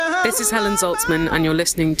This is Helen Zaltzman, and you're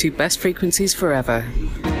listening to Best Frequencies Forever.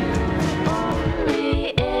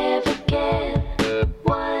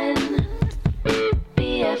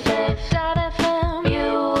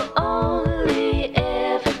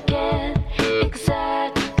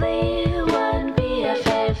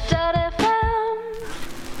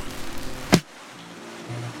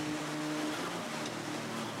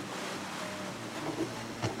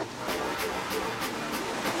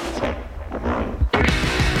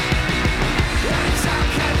 I'm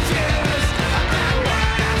confused about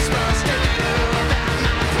where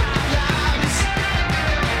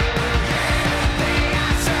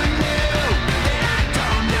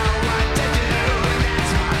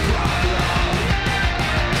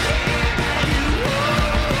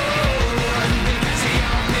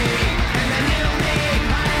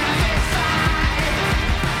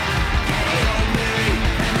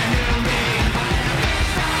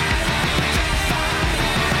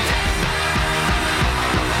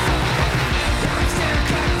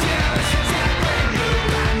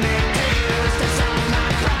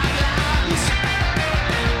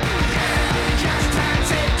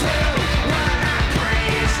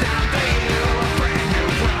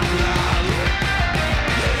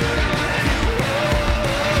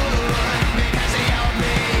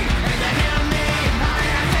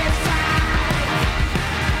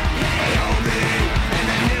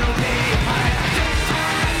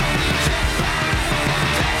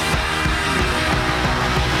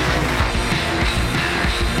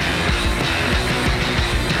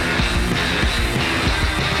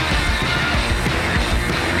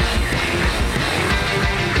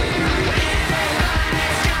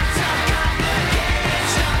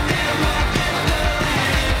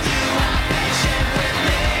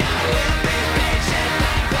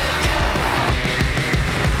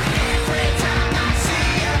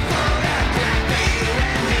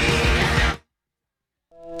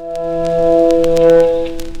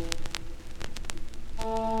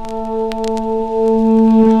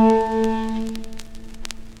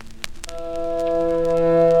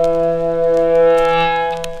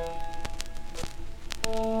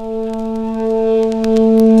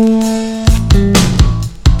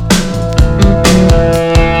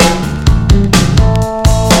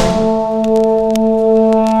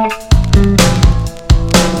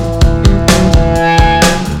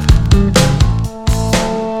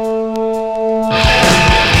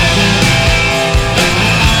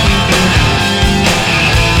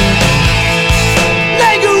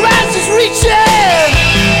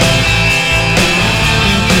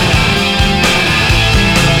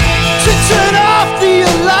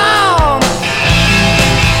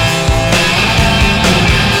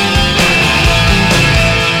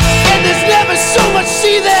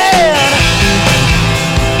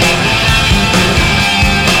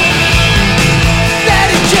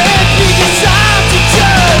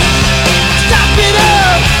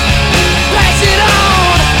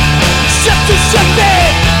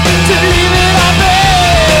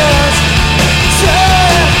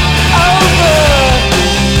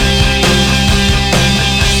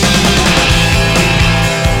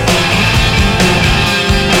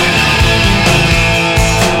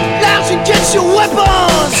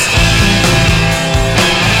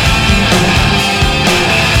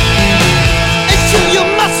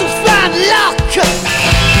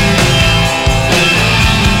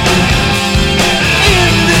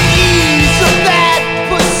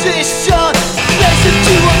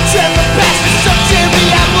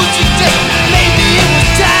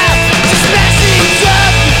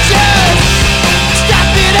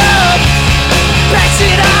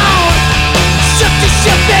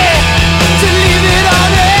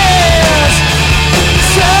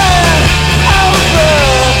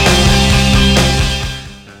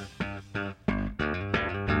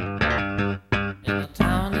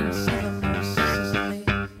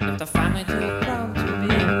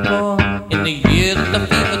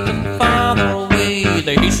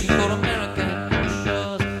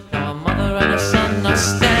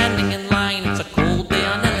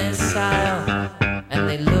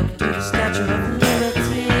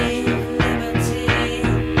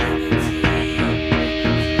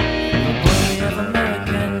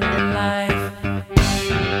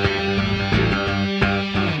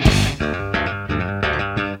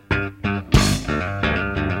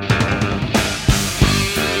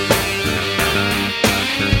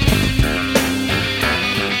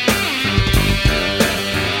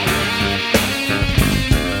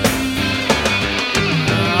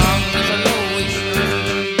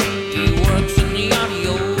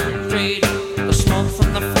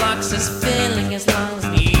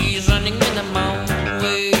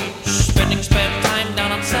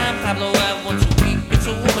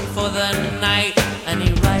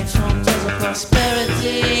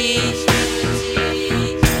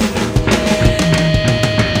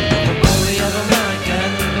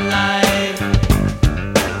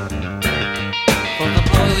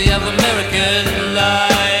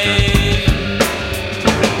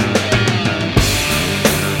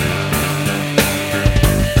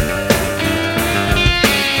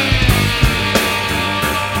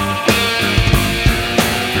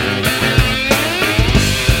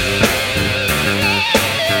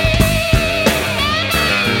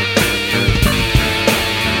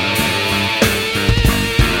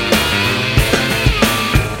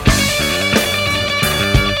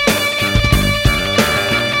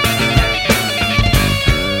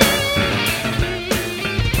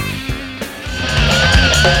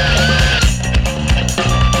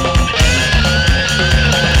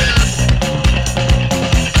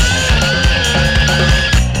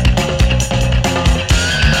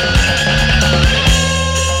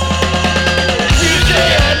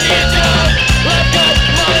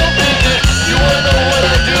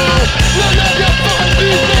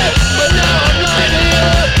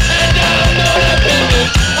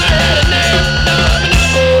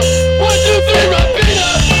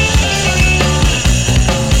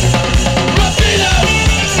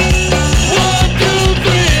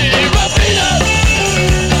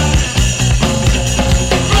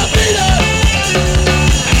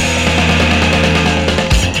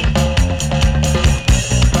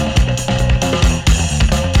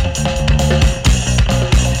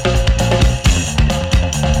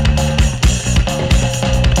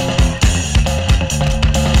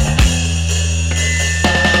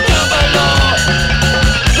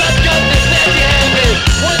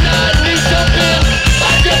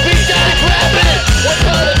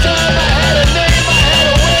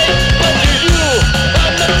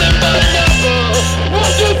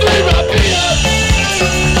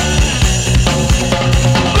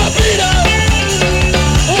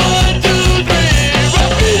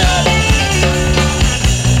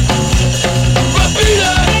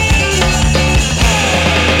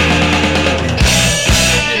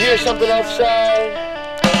outside.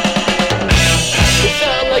 It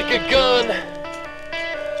sound like a gun.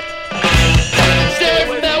 Stare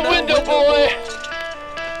from that window, boy.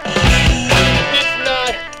 It's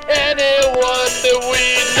not anyone that we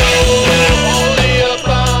know, only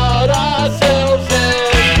about ourselves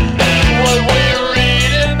and what we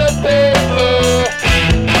read in the paper.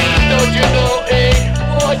 Don't you know ink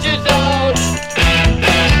washes out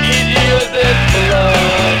easier than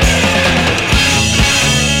blood?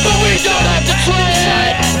 But we don't have to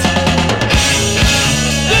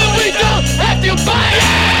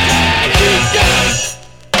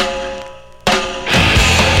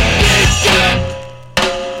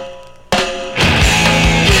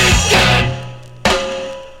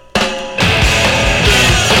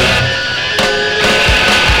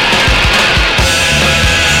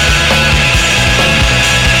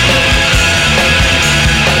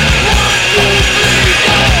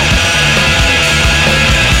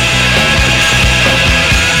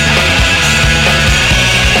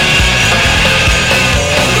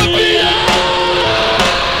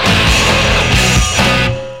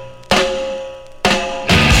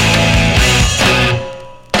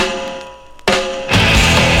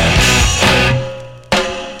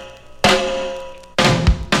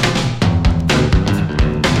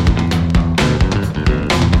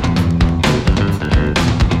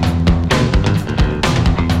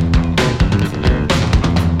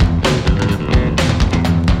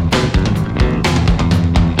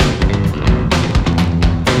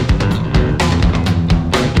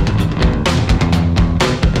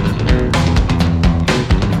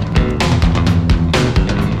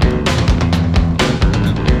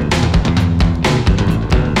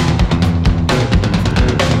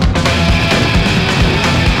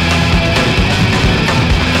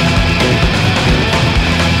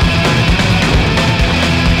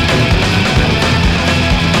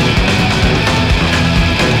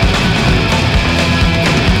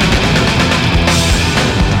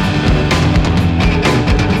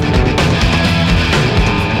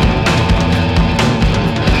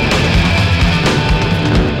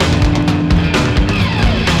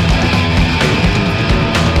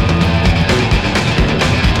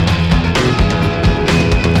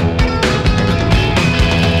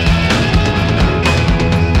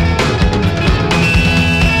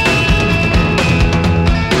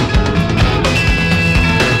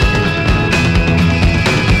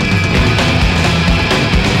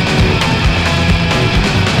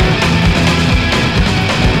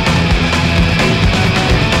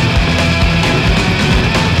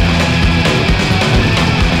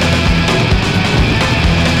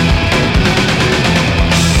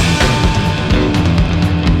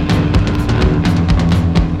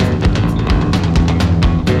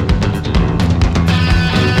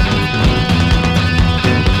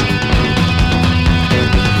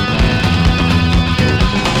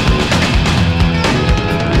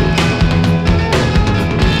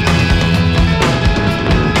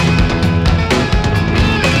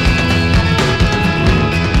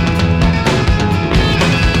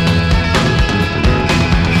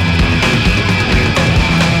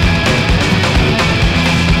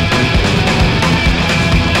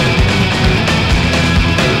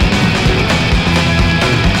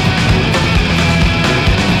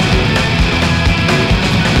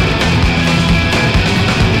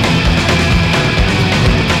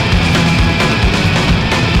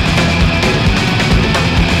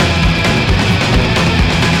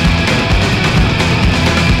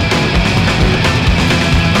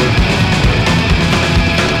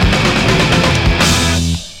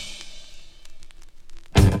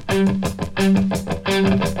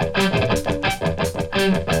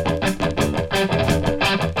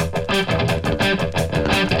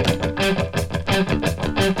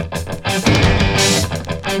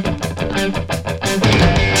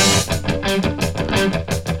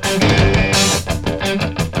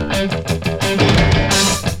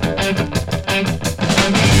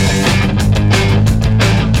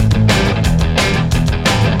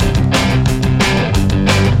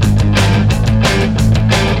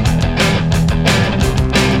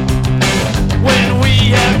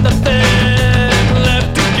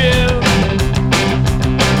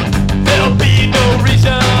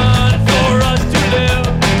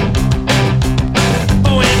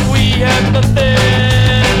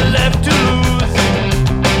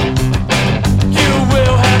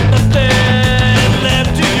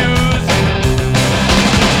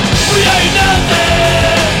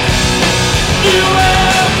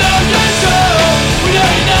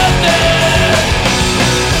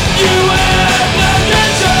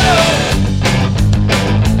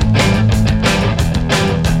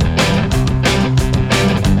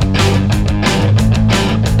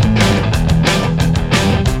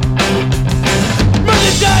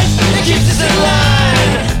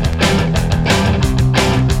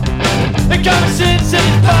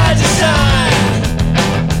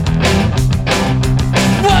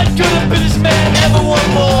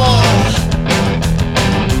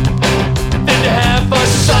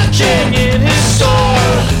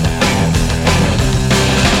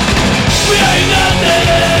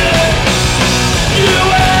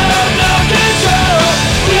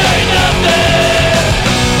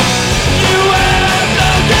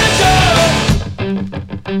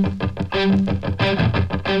You are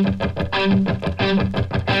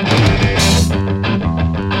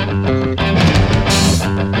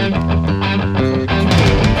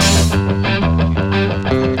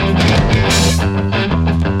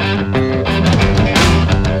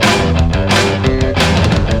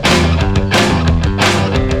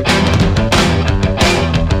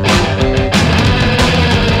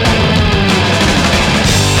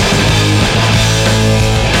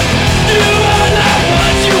not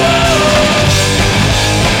what you are.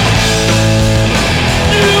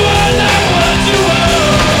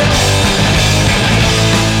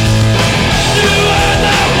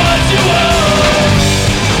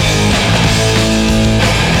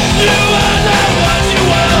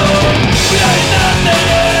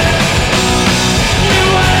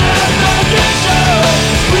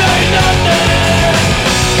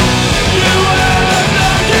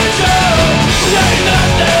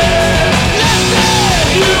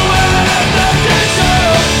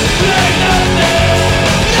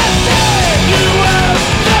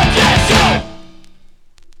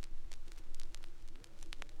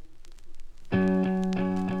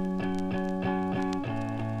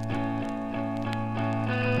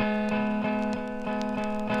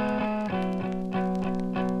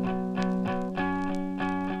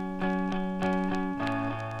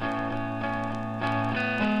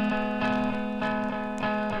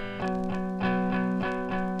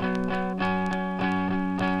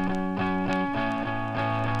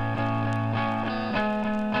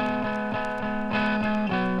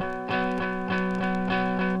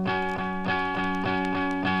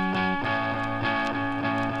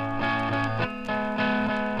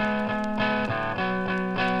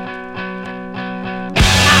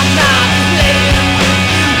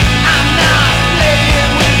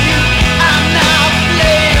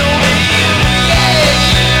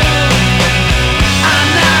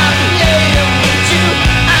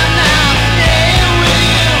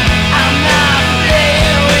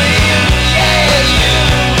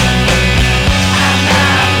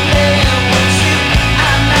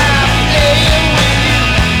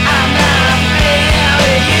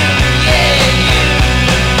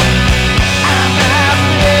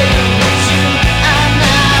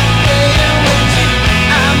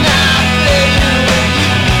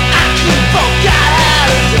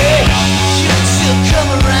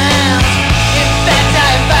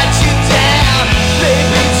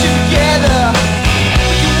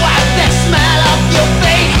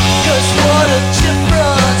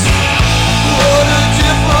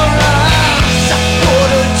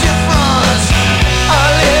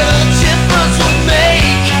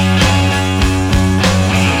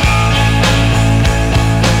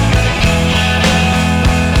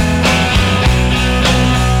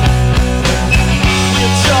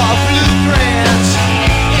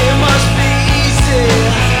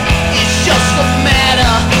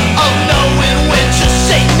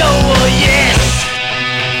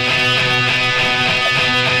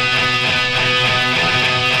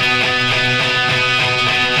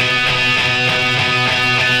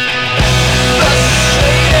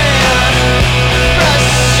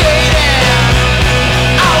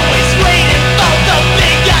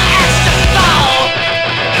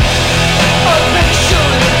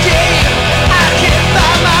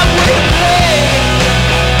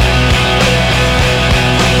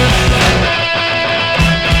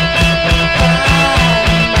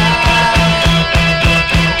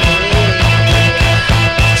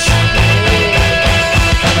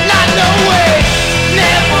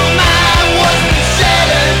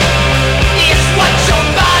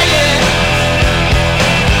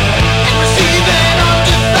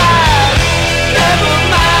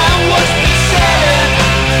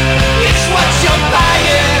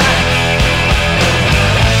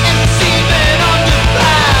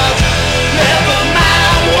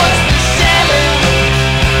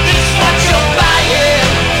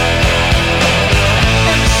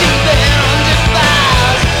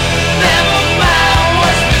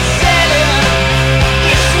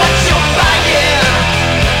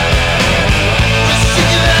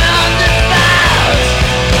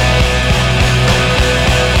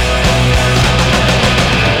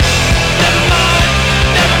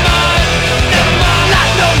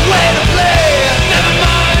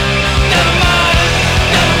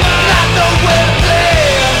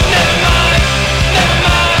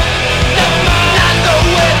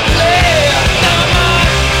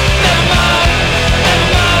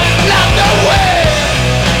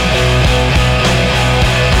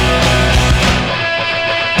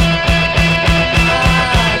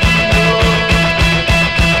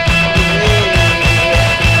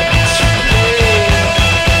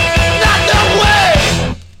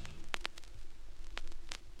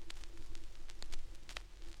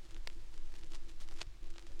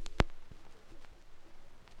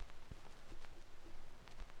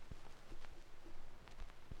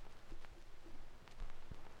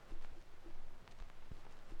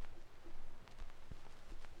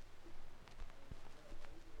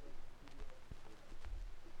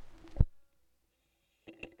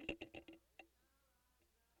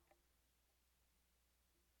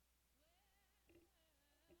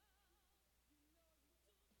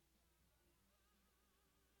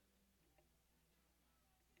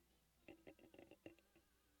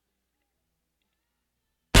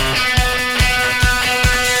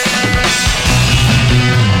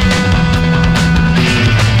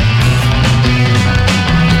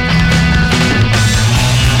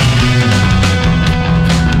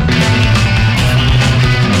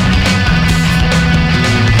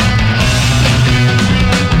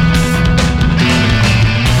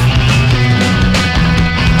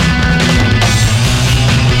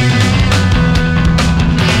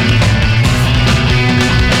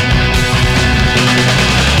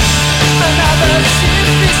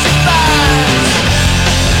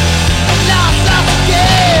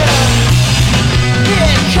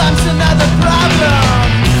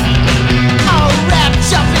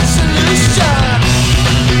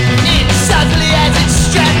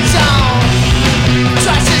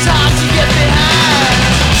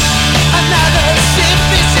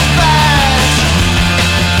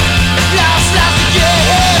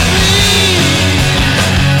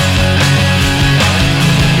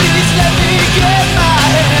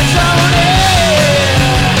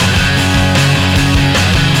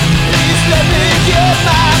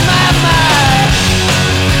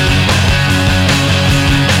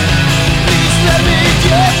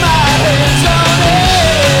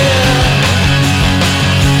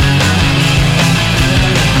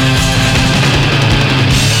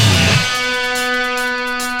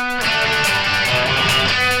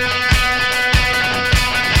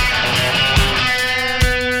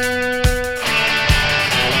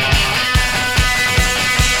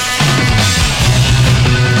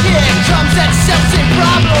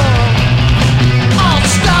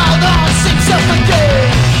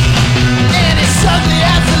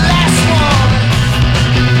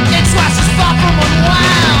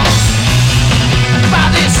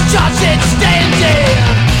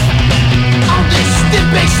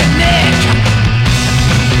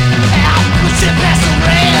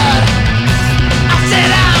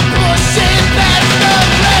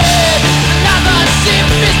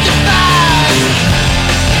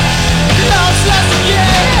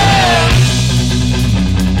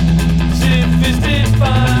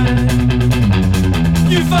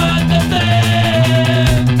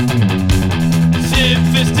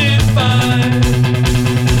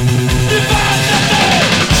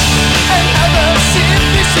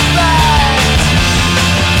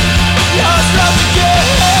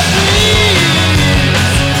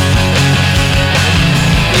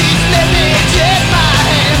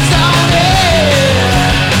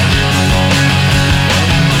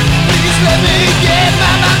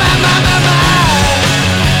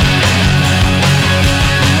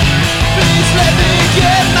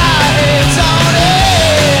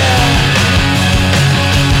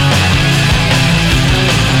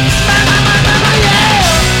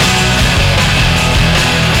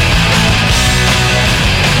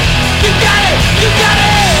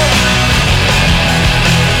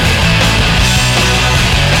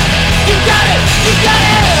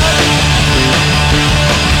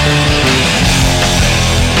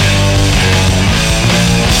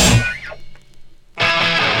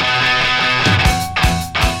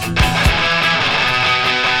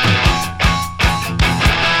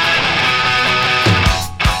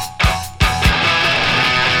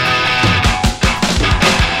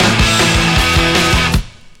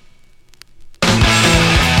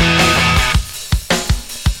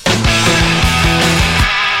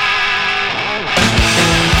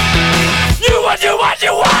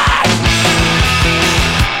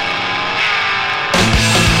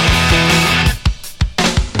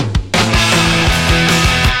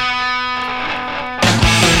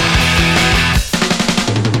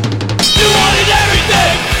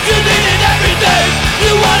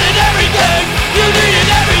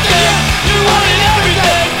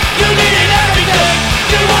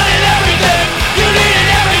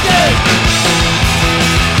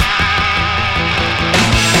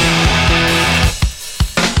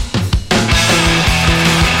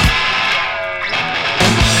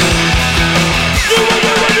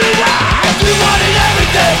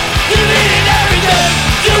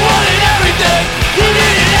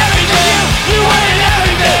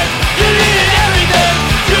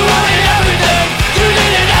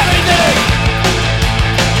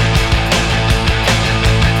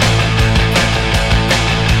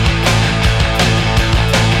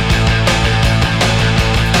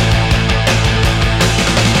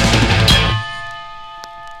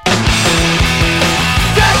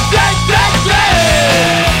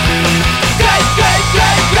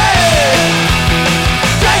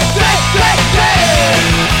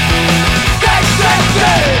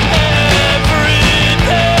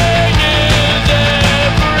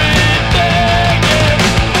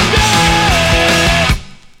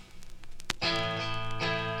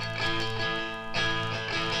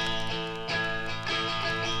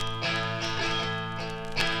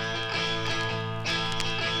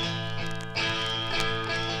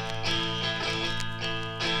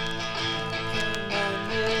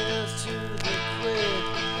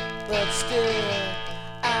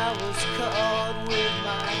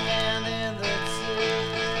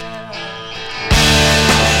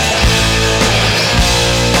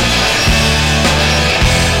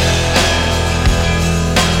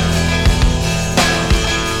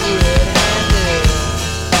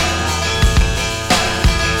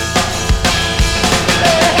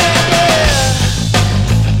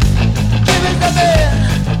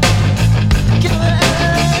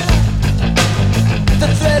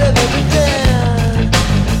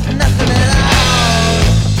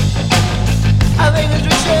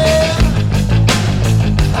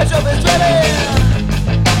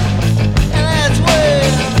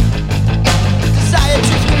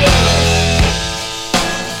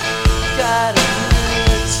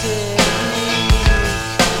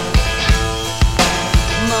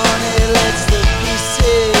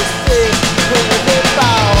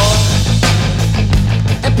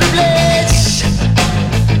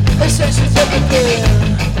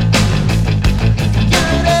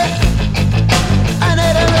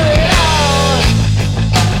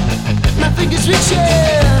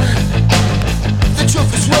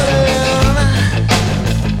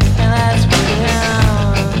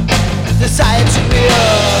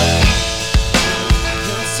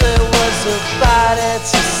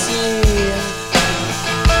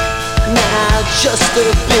 Just the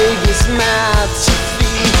biggest mouth to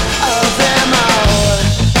feed of them all.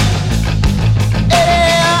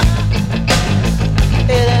 Yeah.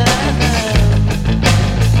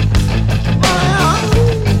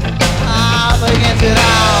 I'm against it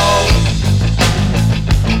all.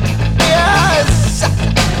 Yes.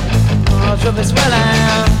 Oh, trouble is well I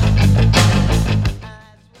am.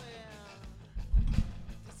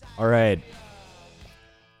 All right.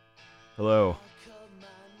 Hello.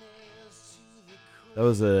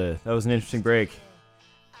 That was an interesting break.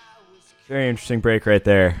 Very interesting break right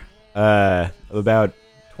there. of about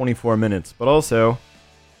 24 minutes. But also,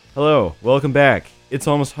 hello, welcome back. It's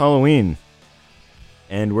almost Halloween.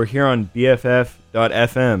 And we're here on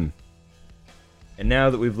BFF.FM. And now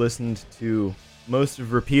that we've listened to most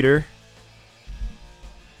of Repeater,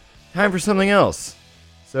 time for something else.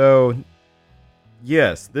 So,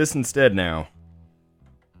 yes, this instead now.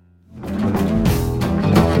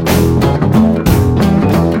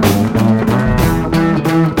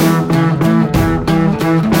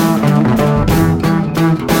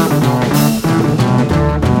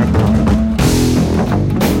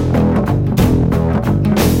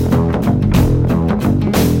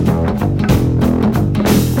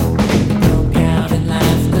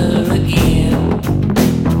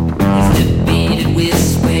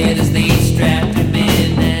 Strapped him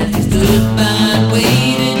in as he stood by.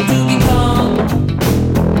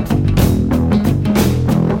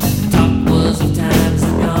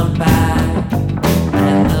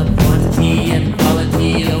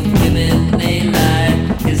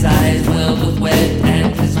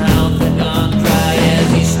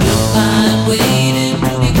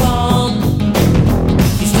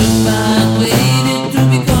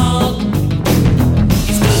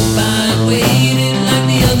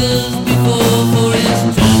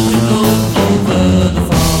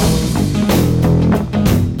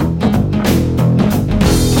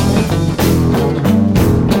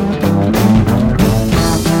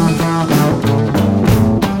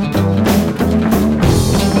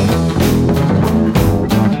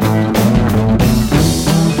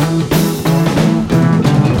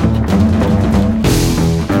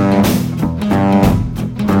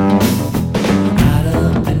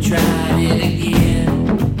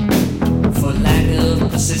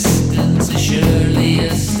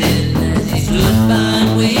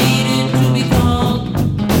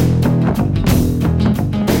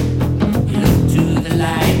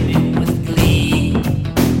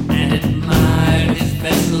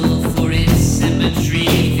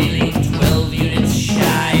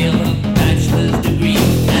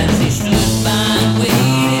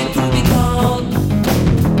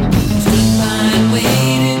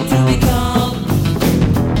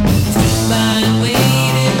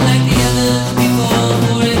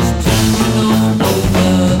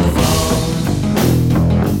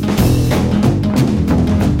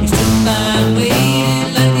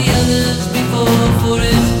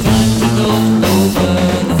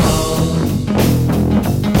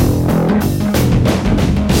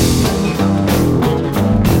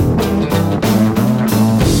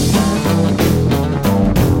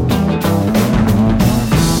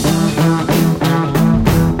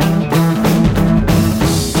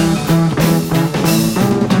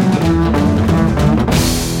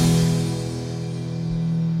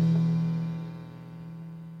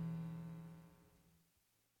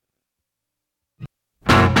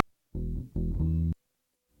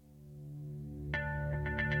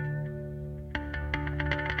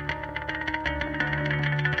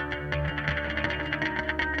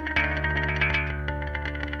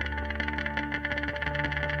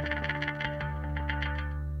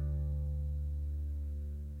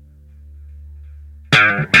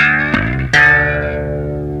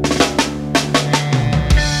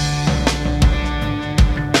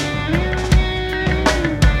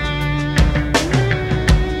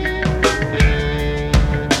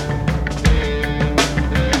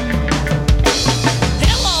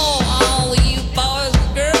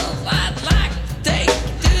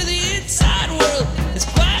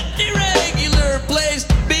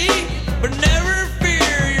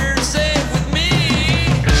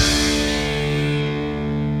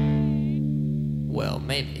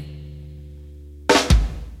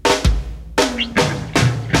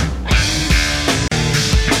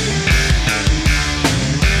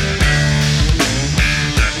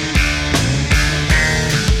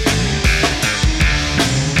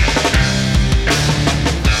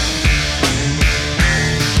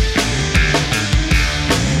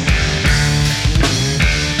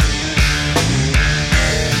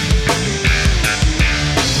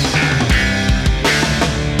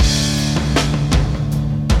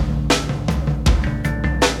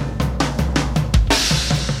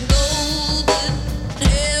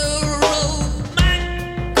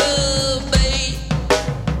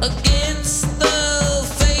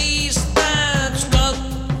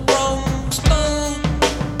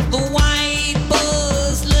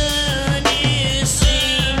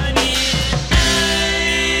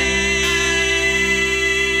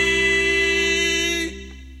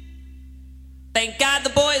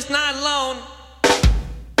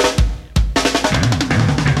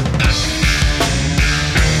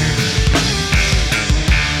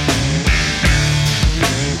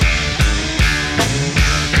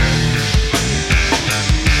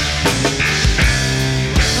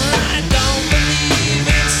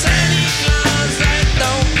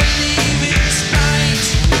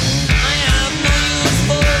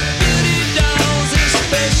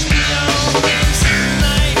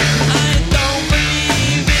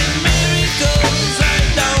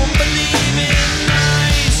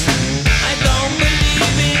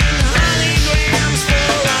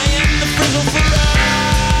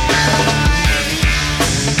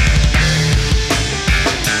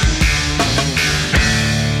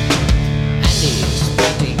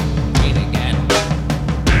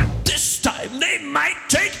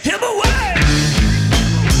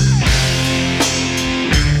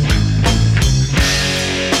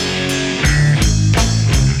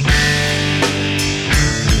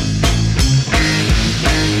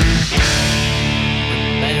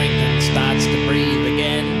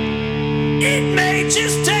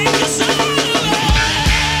 just take us all away.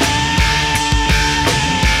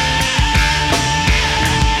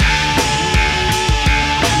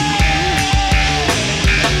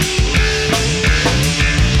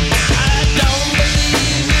 I don't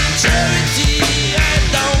believe in charity, I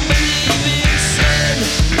don't believe in sin.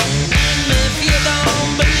 And if you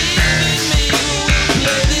don't believe in me, we'll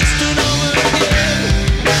play this tune over again.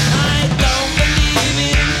 I don't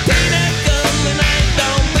believe in pinnacle, and I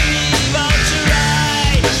don't believe I'll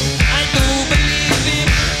try. I do believe in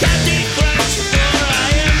Candy Crush, for I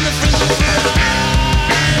am the fiddle fry.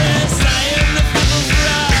 Yes, I am the fiddle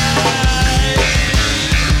fry.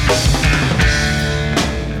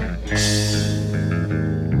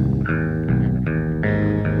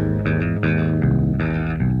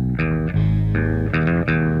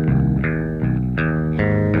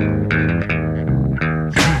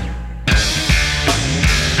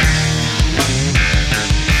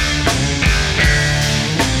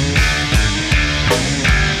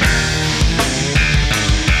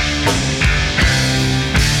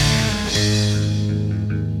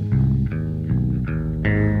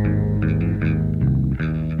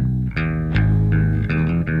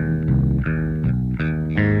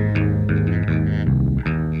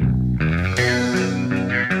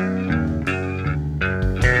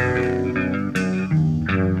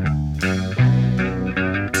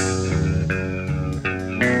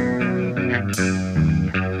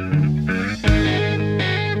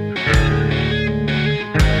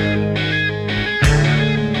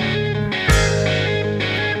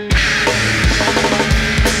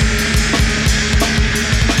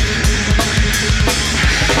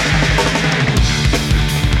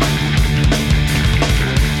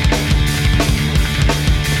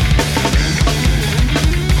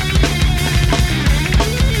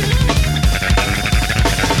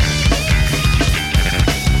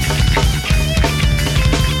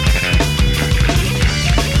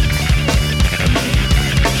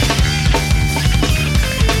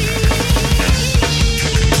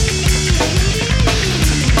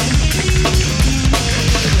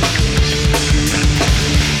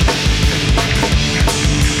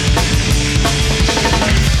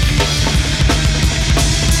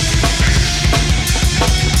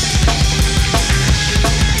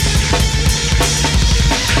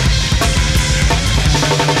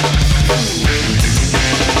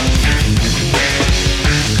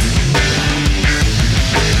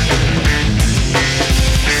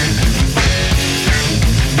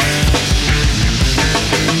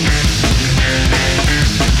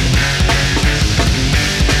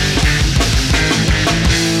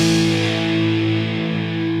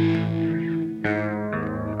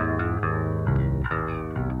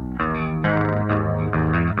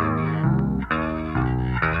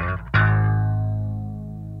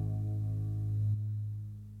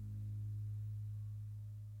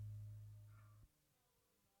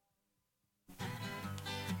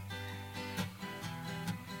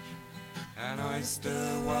 An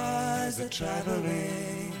oyster was a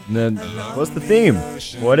traveling. And then, what's the theme?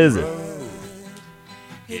 What is it?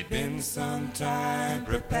 He'd been some time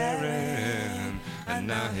preparing, and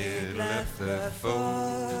now he'd left the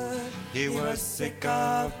fold. He was sick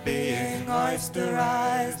of being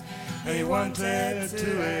oysterized, and he wanted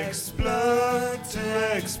to explode,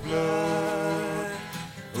 to explode.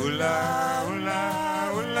 Ooh la, ooh la,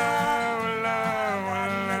 ooh la, ooh la, ooh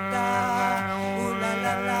la, ooh la,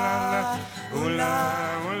 la, la, ooh la,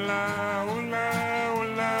 ooh la, ooh la, ooh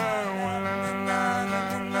la, ooh la, la,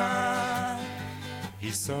 la.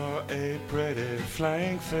 He saw a pretty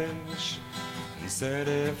flying fish and said,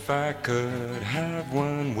 if I could have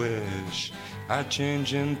one wish, I'd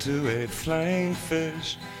change into a flying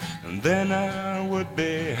fish, and then I would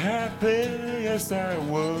be happy, yes I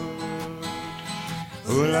would.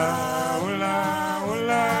 Ooh la, ooh la, ooh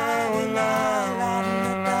la, ooh la, ooh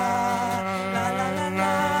la, la, la, la,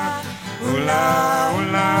 la. Ooh la, ooh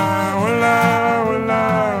la, ooh la, ooh la,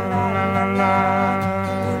 la, la,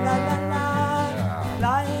 la.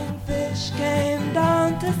 Flying fish came down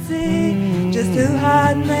to see just who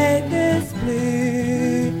had made this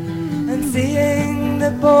blue. And seeing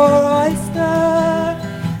the poor oyster,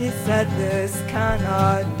 he said, this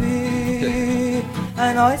cannot be.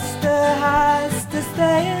 An oyster has to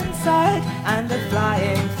stay inside, and the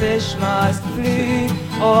flying fish must flee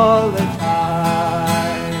all the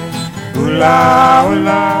time. Ooh la, ooh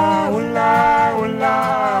la, ooh la, ooh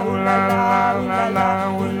la, ooh la, la, la,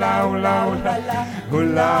 ooh la, ooh la, ooh la, ooh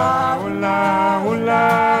la, ooh la, ooh la,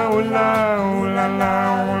 ooh la, ooh la, la,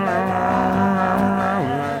 ooh la.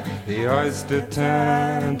 The oyster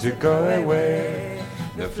turned to go away.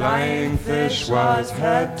 The flying fish was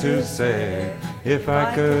had to say, if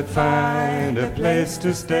I could find a place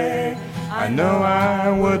to stay, I know I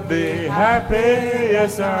would be happy,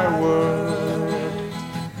 yes I would.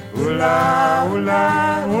 Ooh la, ooh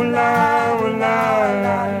la, ooh la, ooh la,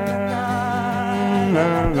 la, la,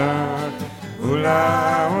 la. Ooh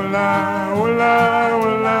la, ooh la, ooh la, ooh la,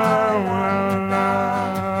 ooh la, la,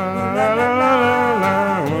 la, la, la,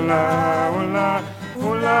 ooh la, ooh la,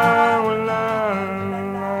 ooh la, ooh la, la.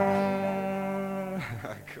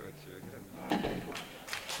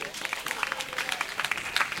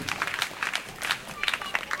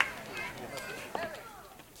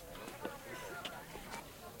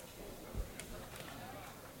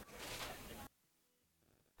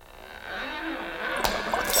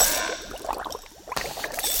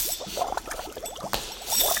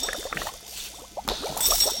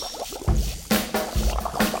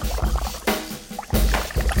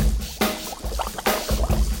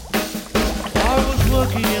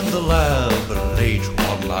 Late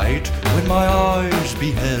one night, when my eyes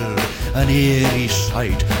beheld an eerie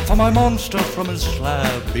sight, for my monster from his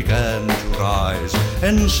slab began to rise,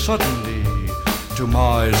 and suddenly, to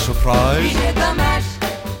my surprise, He did the mash,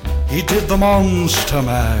 he did the monster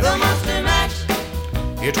mash. the monster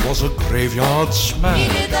mash. It was a graveyard He smash.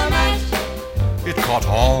 did the mash, It caught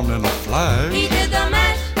on in a flash. he did the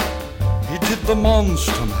mash. He did the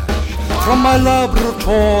monster mash. From my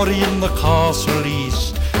laboratory in the castle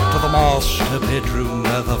east to the master bedroom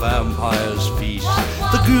where the vampires feast,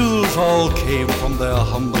 the ghouls all came from their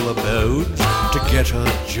humble abodes to get a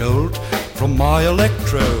jolt from my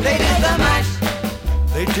electrode. They did the mash,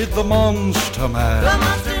 They did the monster the mash.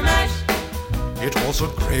 monster mash. It was a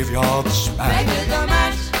graveyard They smash. did the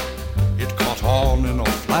mash, It caught on in a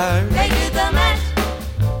flash. they did the mash.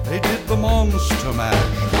 They did the monster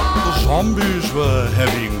mash. The zombies were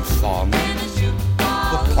having fun.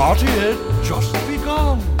 The party had just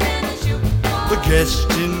begun. The guests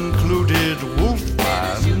included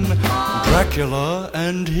Wolfman, Dracula,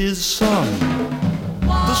 and his son.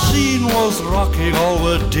 The scene was rocking, all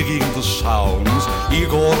were digging the sounds.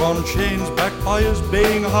 Igor on chains, backed by his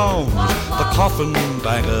baying hounds. The coffin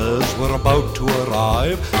bangers were about to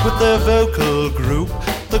arrive with their vocal group,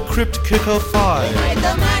 the Crypt Kicker Five. They played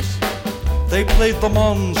the mash, They played the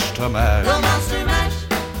monster mash. the monster mash.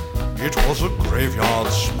 It was a graveyard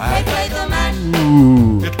They smash. played the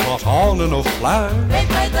mash, It caught on in a flash. they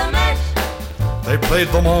played the mash. They played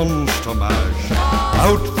the monster mash.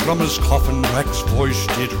 Out from his coffin, Rex's voice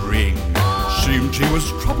did ring. Seemed he was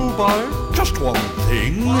troubled by just one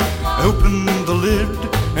thing. Opened the lid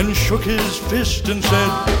and shook his fist and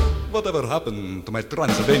said, "Whatever happened to my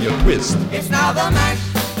Transylvania twist?" It's now the mash,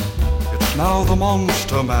 It's now the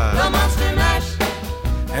monster the mash. monster mash.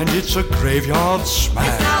 And it's a graveyard It's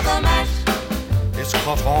smash. now the mash, It's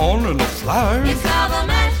caught on in a flash. it's now the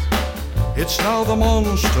mash. It's now the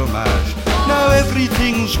monster mash. Now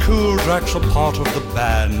everything's cool. Drax a part of the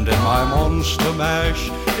band, and my monster mash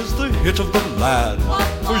is the hit of the land.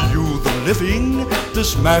 For you, the living,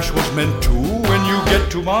 this mash was meant to. When you get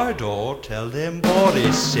to my door, tell them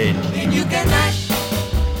Boris sent you. Then you can mash,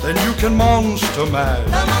 Then you can monster mash,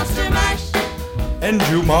 the monster mash. and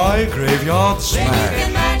do my graveyard Then you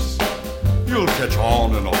can smash. mash, You'll catch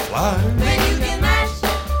on in a flash. then you can mash.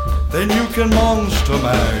 Then you can monster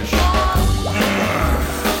mash.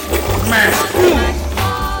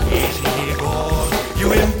 Easy, Igor, you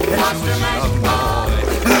impetuous young boy.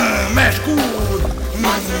 Mash good.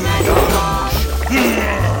 Monster mash, monster mash.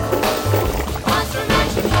 Monster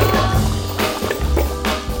mash,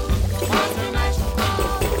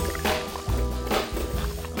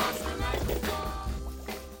 monster mash.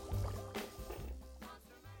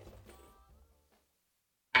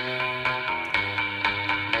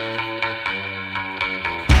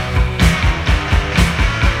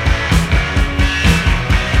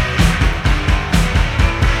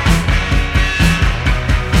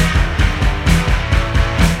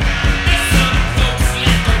 Some folks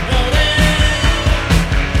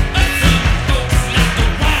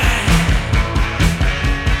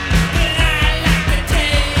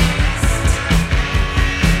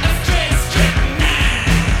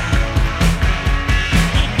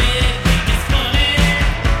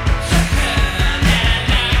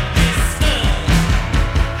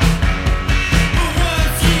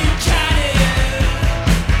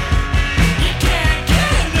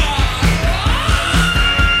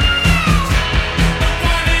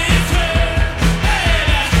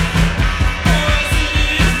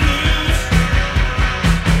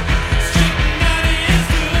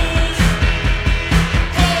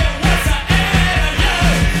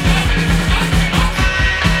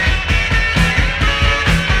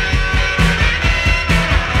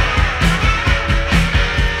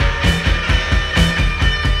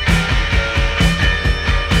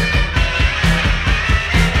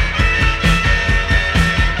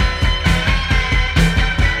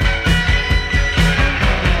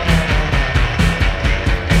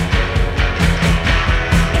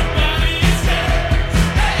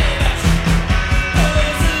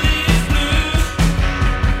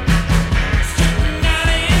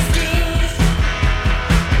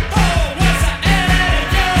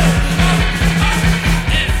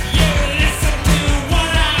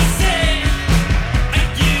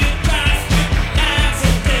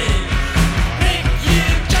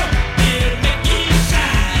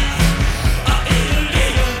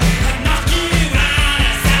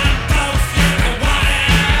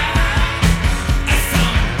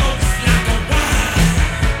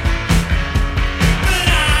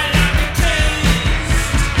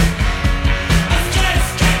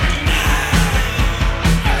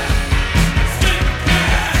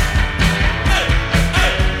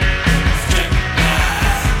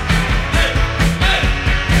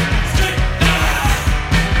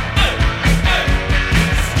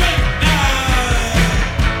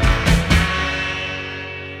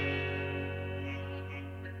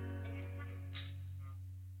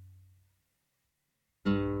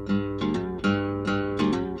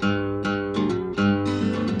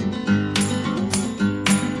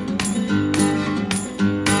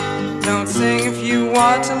don't sing if you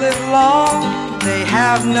want to live long. They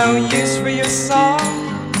have no use for your song.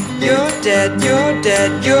 You're dead, you're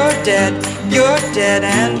dead, you're dead, you're dead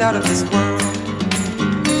and out of this world.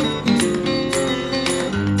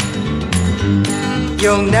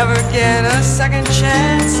 You'll never get a second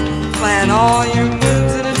chance. Plan all your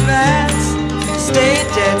moves in advance. Stay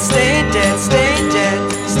dead, stay dead, stay dead,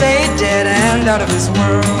 stay dead and out of this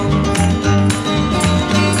world.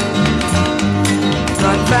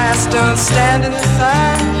 Run fast, don't stand in the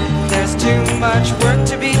sun. There's too much work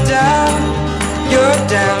to be done. You're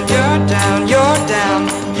down, you're down, you're down,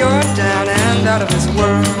 you're down and out of this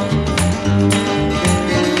world.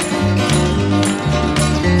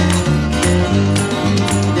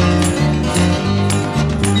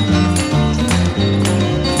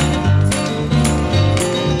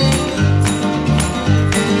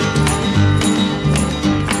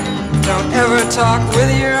 Don't ever talk with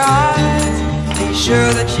your eyes. Be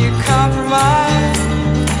sure that you compromise.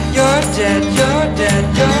 You're dead, you're dead,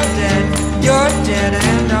 you're dead, you're dead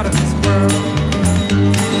and out of this world.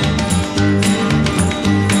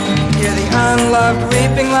 Hear the unloved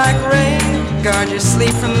weeping like rain. Guard your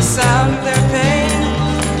sleep from the sound of their pain.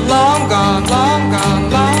 Long gone, long gone,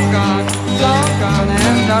 long gone, long gone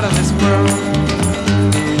and out of this world.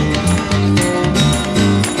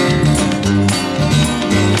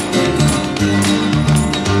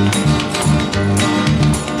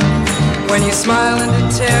 When you smile and it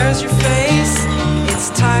tears your face, it's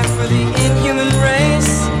time for the inhuman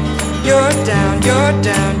race. You're down, you're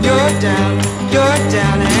down, you're down, you're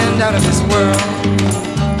down and out of this world.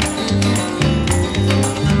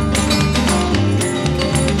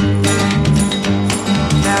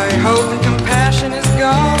 Now your hope and compassion is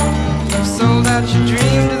gone. You've sold out your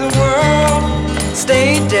dream to the world.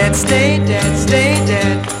 Stay dead, stay dead, stay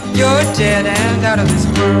dead. You're dead and out of this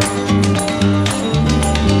world.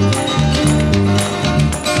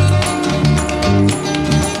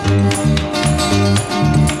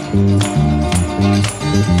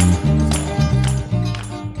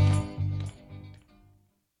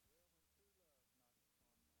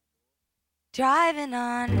 Driving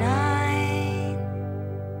on 9,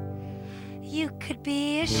 you could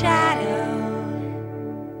be a shadow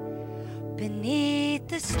beneath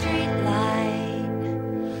the streetlight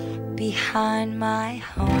behind my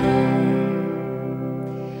home.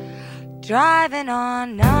 Driving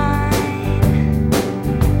on 9,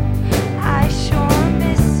 I sure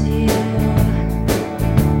miss you.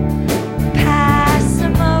 Past the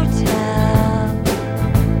motel,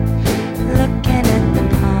 looking at the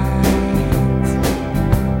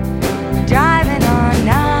driving on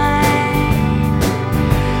 9,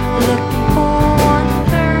 looking for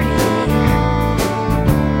 130.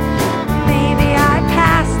 Maybe I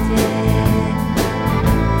passed it.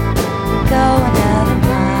 Go another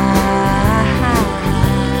mile.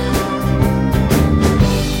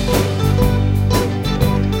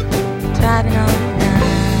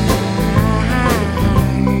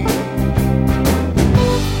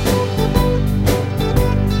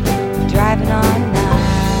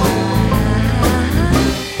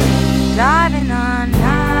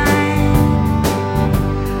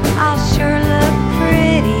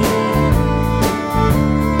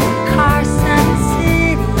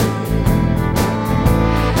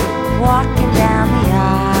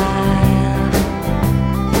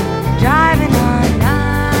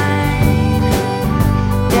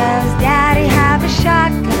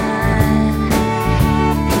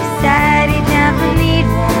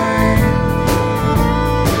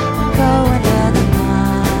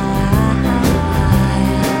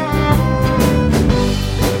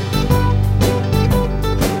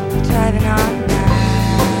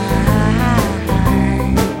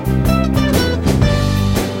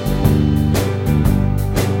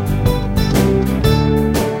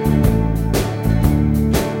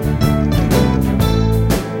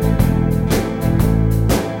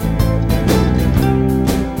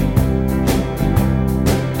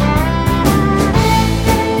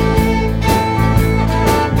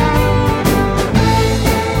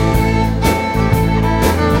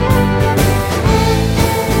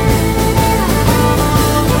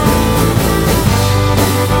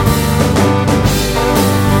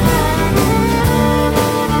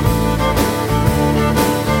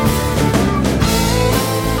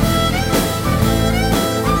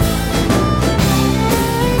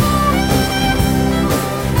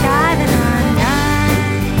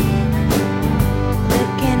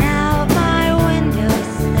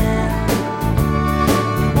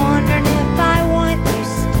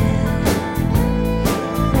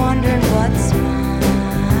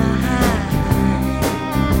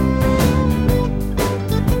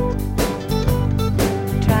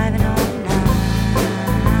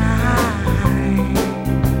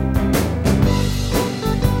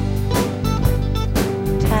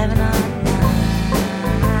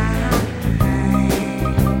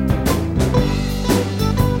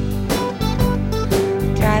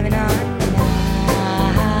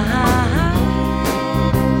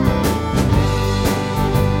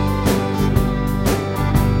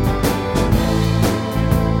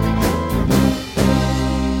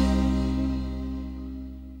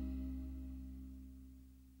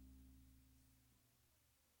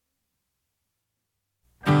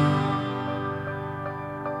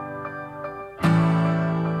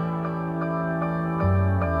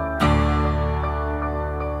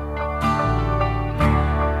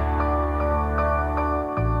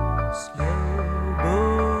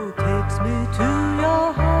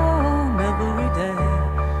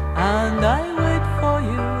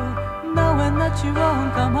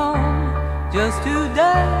 come home just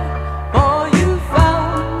today. For you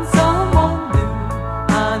found someone new,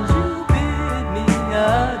 and you bid me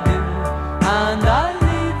adieu. And I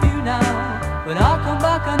leave you now, but I'll come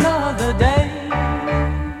back another day.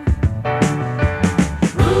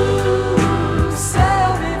 Ooh,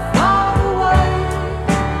 sail me far away.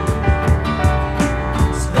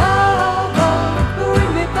 Starboard,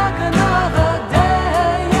 bring me back another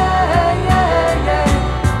day. Yeah, yeah,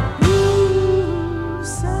 yeah. Ooh,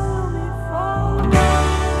 sail me far away.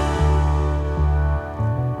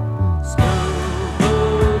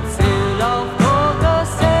 Starboard, sail off for the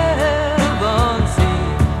seven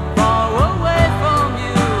seas, far away from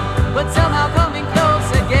you, but somehow coming close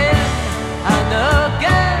again and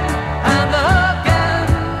again and again.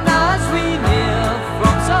 As we near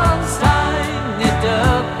from some sign, it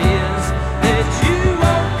appears that you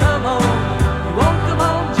won't come home. You won't come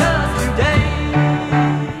home just today.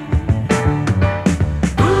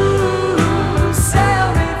 Ooh, sail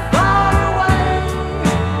me far away.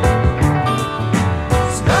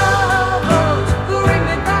 Starboard, bring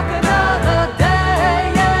me back another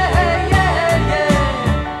day. Yeah, yeah, yeah.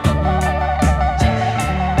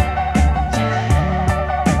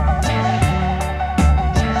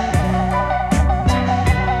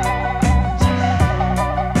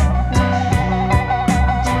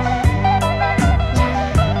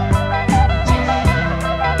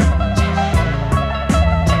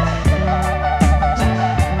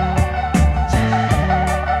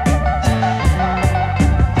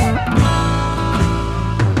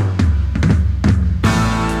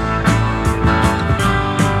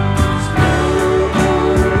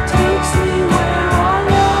 Takes me where I'll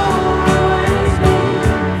always be,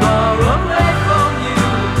 far away from you,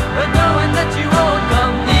 but knowing that you won't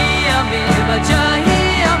come near me, but you're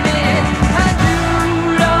hear me, and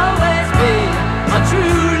you'll always be a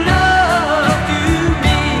true love to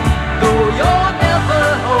me. Though you're never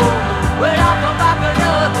home, when I'll come back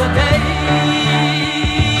another day.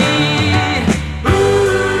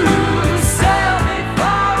 Ooh, sail me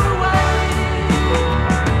far away.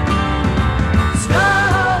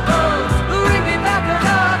 Starboard, bring me back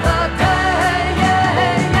another day. Yeah,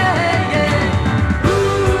 yeah, yeah.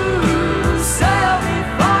 Ooh, sail me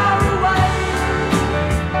far away.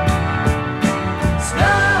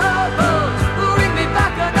 Starboard, bring me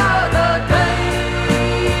back another day.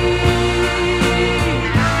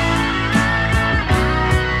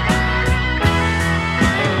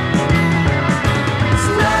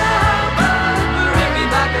 Starboard, bring me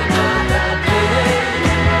back another day.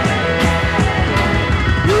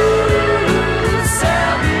 Ooh,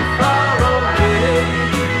 sail me far away.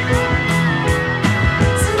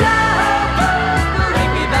 Starboard,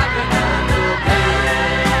 bring me back another day.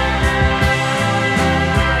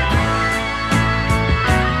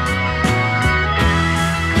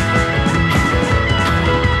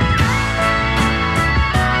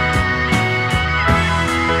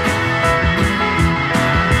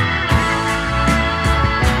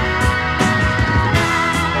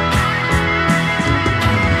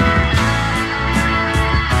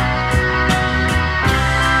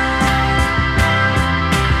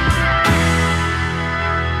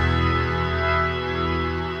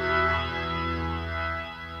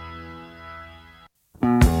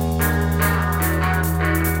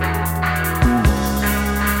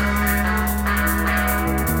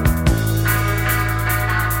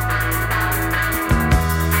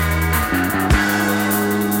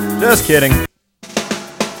 Just kidding.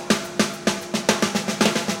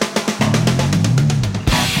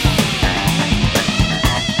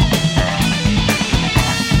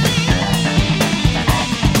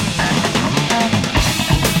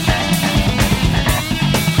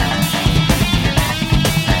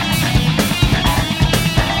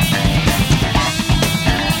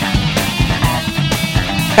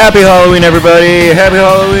 Happy Halloween, everybody! Happy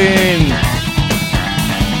Halloween!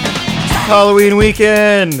 It's Halloween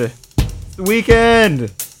weekend! It's the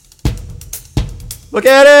weekend! Look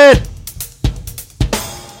at it!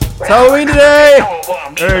 It's Halloween today!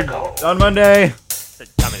 Or on Monday.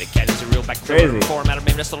 Crazy.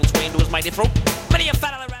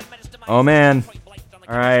 Oh man.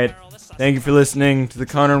 Alright. Thank you for listening to the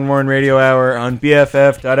Connor and Warren Radio Hour on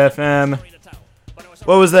BFF.FM.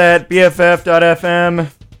 What was that? BFF.FM.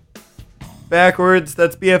 Backwards.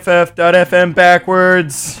 That's BFF.FM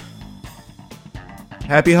backwards.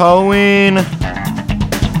 Happy Halloween.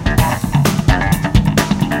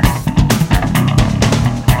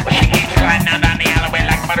 She keeps sliding down the alleyway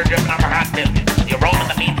like butter dripping on her hot milk. You're rolling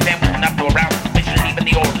the meat sandwich enough to arouse suspicion, even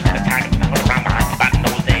the oldest are tired of snuffing around the hot spot in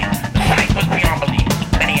those days. The sight was beyond belief.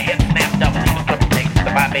 Many a head snapped up, and the triple takes.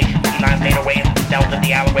 The vibration, Eli made her way into the delta, the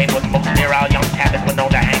the alleyway was most sterile young tabbits were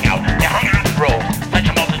known to hang out. They hung out in droves.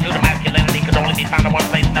 Such a multitude of masculinity could only be found in one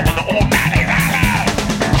place, and that was the old Maddy's Hollow.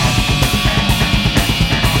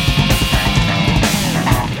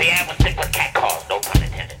 The air was thick with cat calls, no pun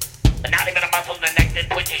intended. But not even a muscle in the neck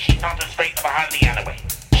did twitch as she sauntered straight to the heart of the alleyway.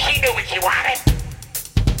 She knew what she wanted.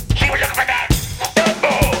 She was looking for that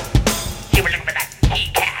Stumble. She was looking for that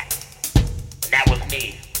he-cat. And that was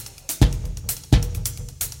me.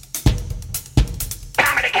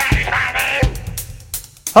 Tommy the Cat is my name.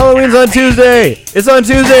 Halloween's on Tuesday. It's on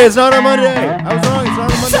Tuesday. It's not on Monday. I was wrong. It's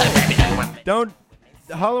not on Monday. Don't.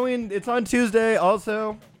 Halloween. It's on Tuesday.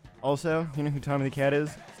 Also, you know who Tommy the Cat is?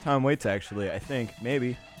 It's Tom Waits, actually. I think.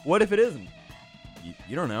 Maybe. What if it isn't?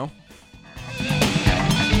 You don't know.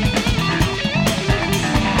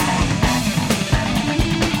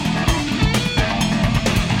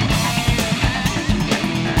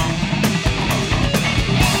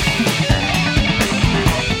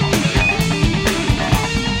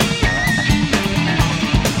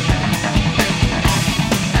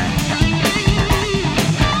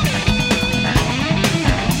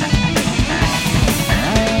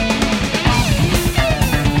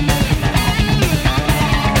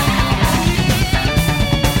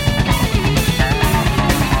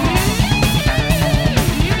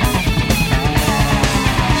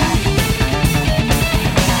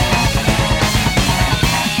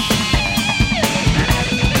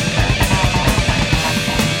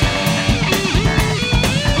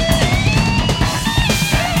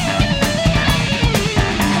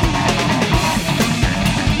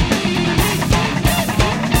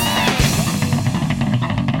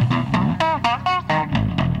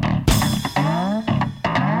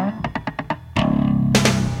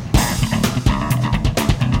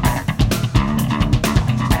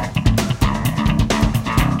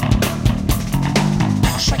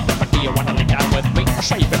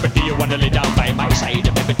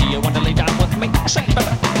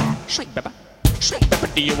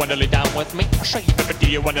 Do you wanna lay down with me? Say, do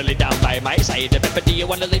you wanna lay down by my side? Do you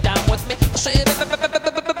wanna lay down with me? Say,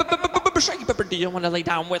 do you wanna lay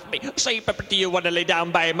down with me? Say, do you wanna lay down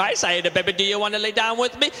by my side? Do you wanna lay down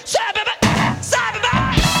with me? Say,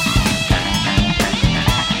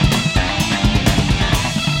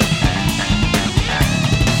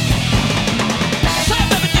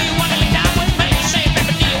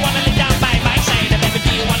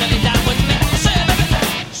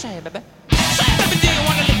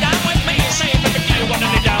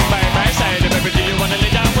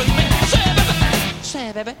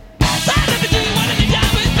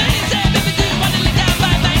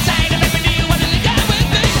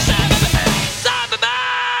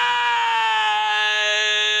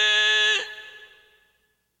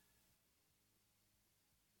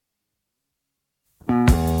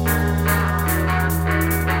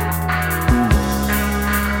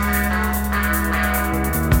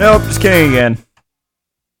 Nope, just kidding again.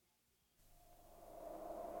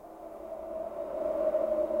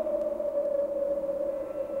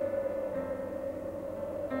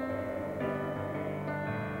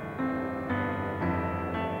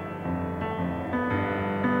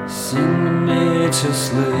 Sing me to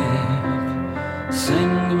sleep,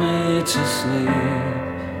 sing me to sleep.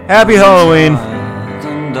 Happy Halloween.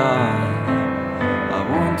 And I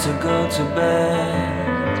want to go to bed.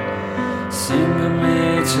 Sing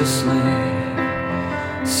me to sleep,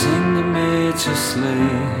 sing me to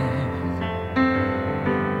sleep,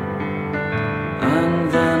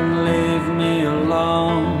 and then leave me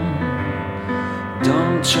alone.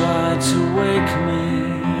 Don't try to wake me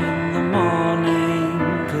in the morning,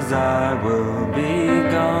 'cause I will be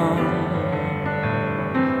gone.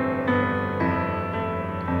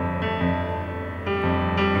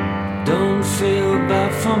 Don't feel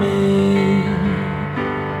bad for me,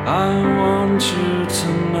 I want you to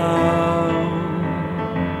know.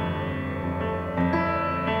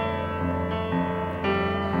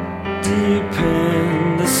 Deep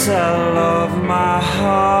in the cell of my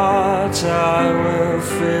heart, I will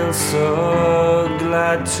feel so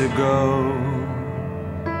glad to go.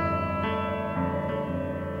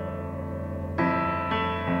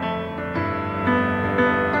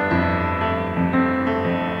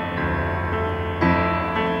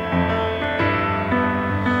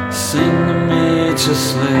 Sing me to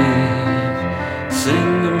sleep,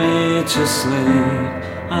 sing me to sleep.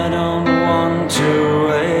 I don't want to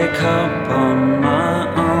wake up on my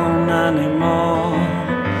own anymore.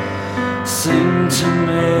 Sing to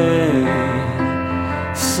me,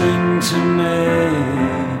 sing to me.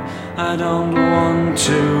 I don't want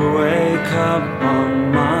to wake up on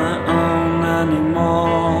my own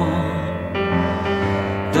anymore.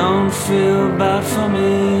 Don't feel bad for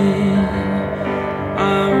me.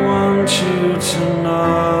 I want you to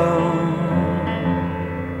know